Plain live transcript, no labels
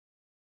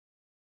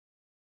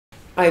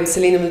I'm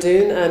Celina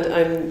Muldoon and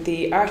I'm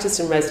the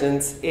artist in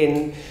residence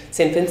in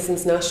St.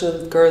 Vincents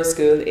National Girls'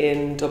 School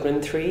in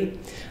Dublin 3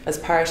 as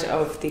part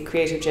of the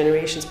Creative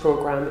Generations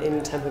programme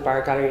in Temple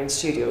Bar Gallery and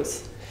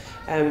Studios.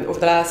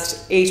 Over the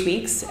last 8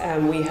 weeks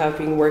we have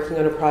been working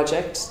on a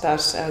project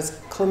that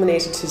has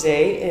culminated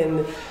today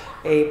in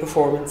a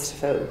performance to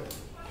film.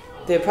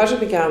 The project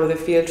began with a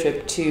field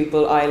trip to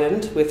Bull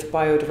Island with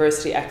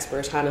biodiversity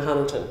expert Hannah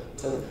Hamilton.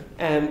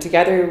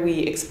 Together we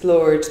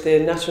explored the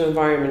natural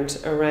environment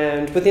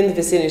within the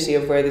vicinity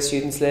of where the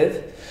students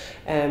live,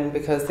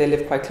 because they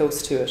live quite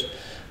close to it.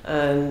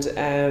 And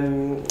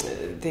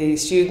the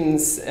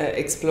students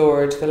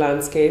explored the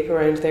landscape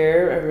around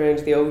there, around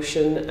the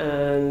ocean,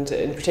 and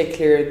in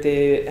particular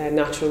the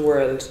natural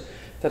world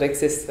that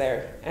exists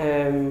there.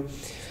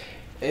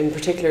 In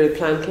particular the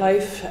plant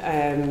life,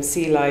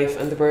 sea life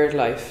and the bird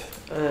life.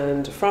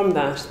 And from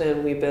that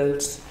then we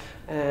built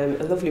a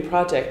lovely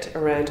project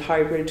around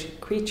hybrid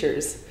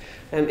creatures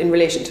in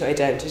relation to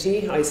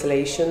identity,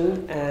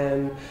 isolation,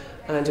 and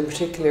in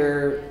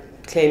particular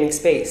claiming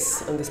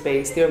space and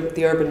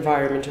the urban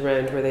environment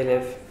around where they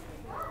live.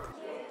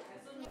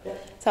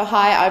 So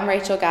hi, I'm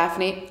Rachel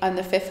Gaffney. I'm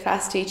the 5th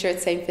class teacher at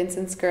St.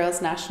 Vincents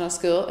Girls National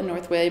School in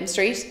North William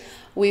Street.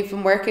 We've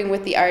been working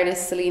with the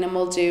artist Celina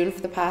Muldoon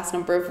for the past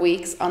number of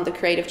weeks on the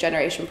Creative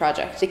Generation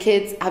project. The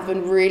kids have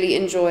been really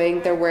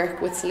enjoying their work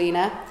with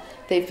Celina.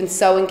 They've been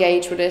so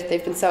engaged with it,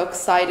 they've been so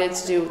excited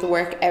to do the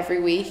work every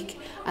week,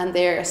 and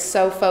they're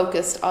so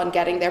focused on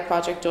getting their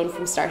project done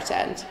from start to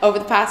end. Over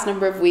the past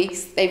number of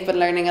weeks, they've been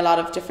learning a lot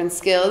of different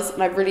skills,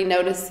 and I've really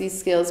noticed these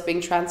skills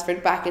being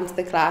transferred back into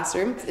the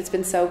classroom. It's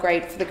been so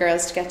great for the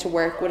girls to get to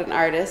work with an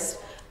artist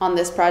on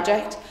this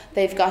project.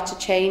 They've got to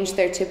change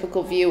their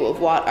typical view of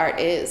what art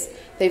is.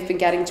 They've been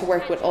getting to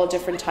work with all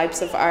different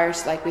types of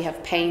art, like we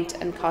have paint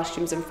and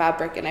costumes and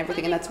fabric and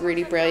everything, and that's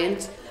really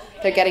brilliant.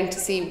 They're getting to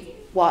see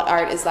what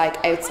art is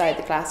like outside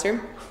the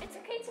classroom.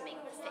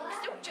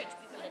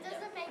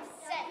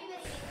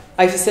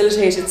 I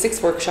facilitated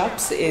 6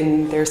 workshops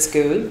in their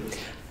school,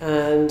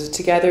 and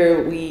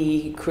together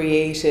we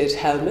created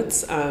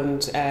helmets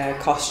and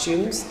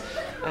costumes.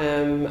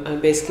 And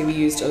basically we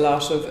used a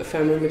lot of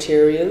ephemeral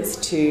materials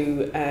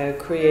to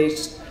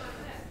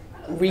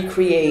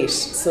recreate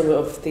some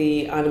of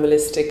the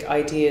animalistic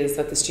ideas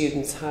that the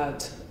students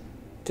had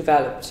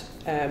developed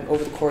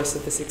over the course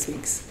of the 6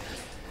 weeks.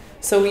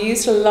 So we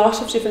used a lot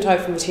of different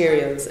types of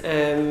materials,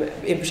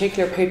 in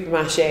particular paper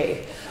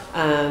mache,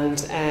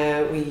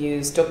 and we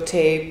used duct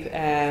tape,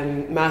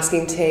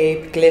 masking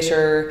tape,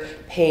 glitter,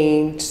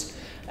 paint,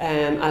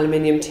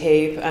 aluminium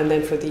tape, and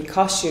then for the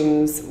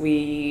costumes we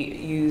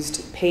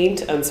used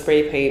paint and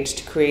spray paint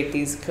to create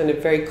these kind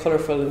of very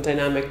colourful and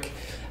dynamic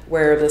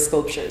wearable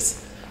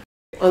sculptures.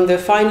 On the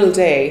final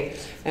day,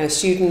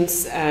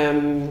 students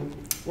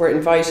were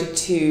invited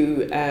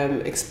to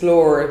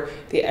explore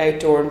the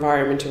outdoor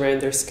environment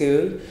around their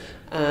school,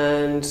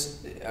 and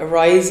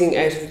arising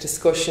out of the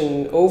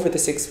discussion over the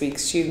 6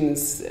 weeks,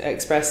 students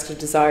expressed a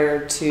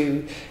desire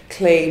to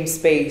claim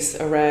space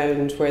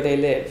around where they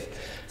live.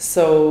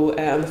 So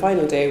on the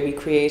final day we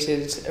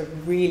created a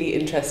really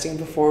interesting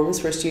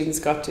performance where students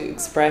got to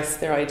express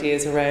their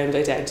ideas around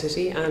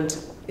identity and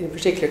in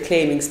particular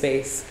claiming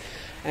space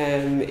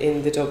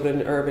in the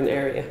Dublin urban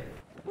area.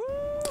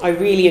 I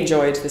really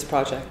enjoyed this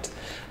project.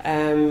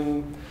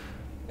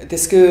 The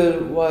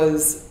school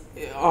was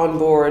on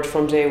board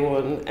from day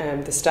one,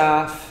 the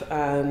staff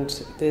and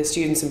the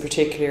students in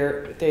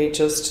particular, they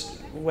just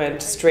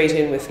went straight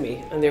in with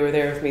me and they were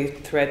there with me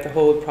throughout the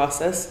whole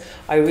process.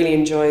 I really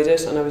enjoyed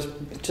it and I was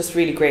just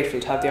really grateful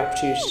to have the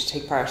opportunity to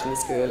take part in the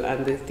school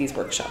and these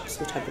workshops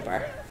with Temple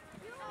Bar.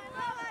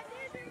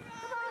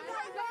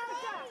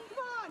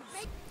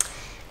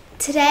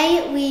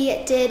 Today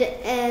we did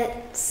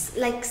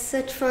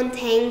such fun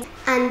things,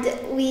 and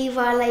we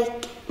were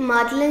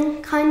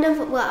modelling kind of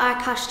with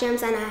our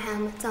costumes and our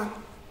helmets on.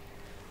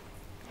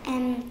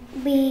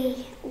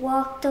 We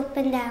walked up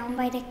and down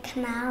by the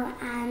canal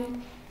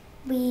and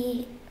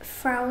we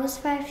froze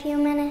for a few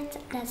minutes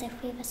as if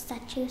we were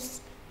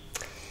statues.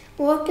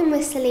 Working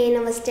with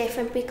Celina was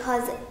different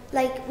because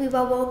we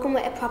were working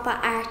with a proper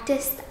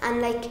artist,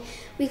 and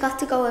we got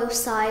to go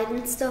outside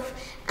and stuff,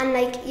 and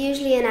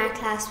usually in our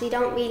class we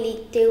don't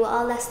really do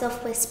all that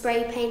stuff with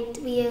spray paint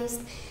we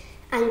used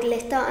and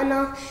glitter and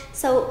all.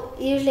 So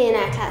usually in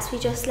our class we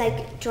just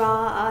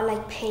draw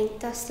or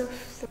paint or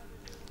stuff.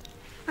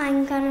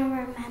 I'm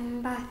gonna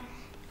remember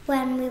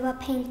when we were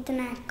painting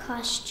our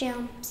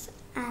costumes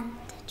and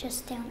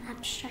just doing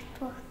abstract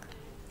work.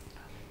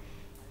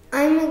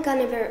 I'm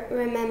gonna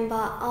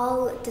remember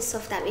all the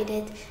stuff that we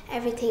did,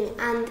 everything,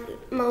 and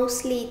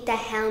mostly the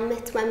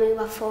helmets when we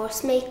were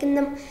first making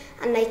them,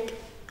 and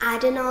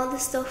adding all the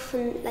stuff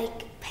and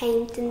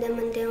painting them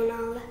and doing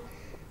all that.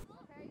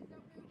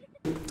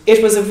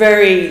 It was a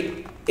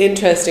very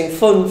interesting,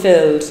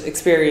 fun-filled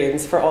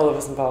experience for all of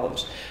us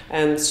involved,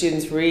 and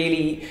students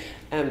really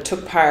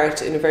took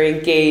part in a very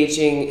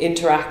engaging,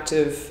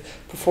 interactive,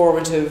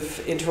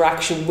 performative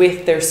interaction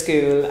with their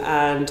school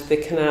and the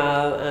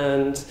canal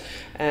and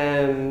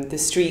the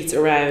streets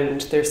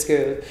around their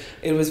school.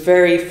 It was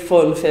very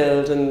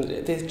fun-filled,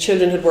 and the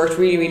children had worked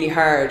really, really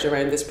hard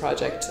around this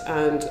project,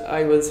 and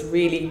I was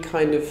really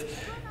kind of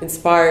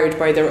inspired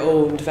by their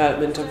own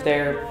development of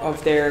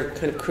their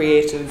kind of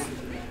creative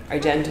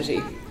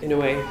identity in a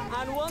way,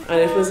 and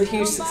it was a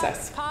huge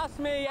success. Past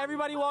me,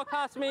 everybody walk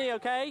past me,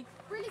 okay?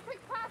 Really quick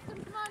past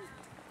them, come on.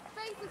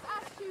 Faces,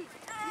 attitude.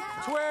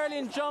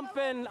 Twirling,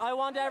 jumping, I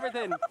want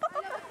everything.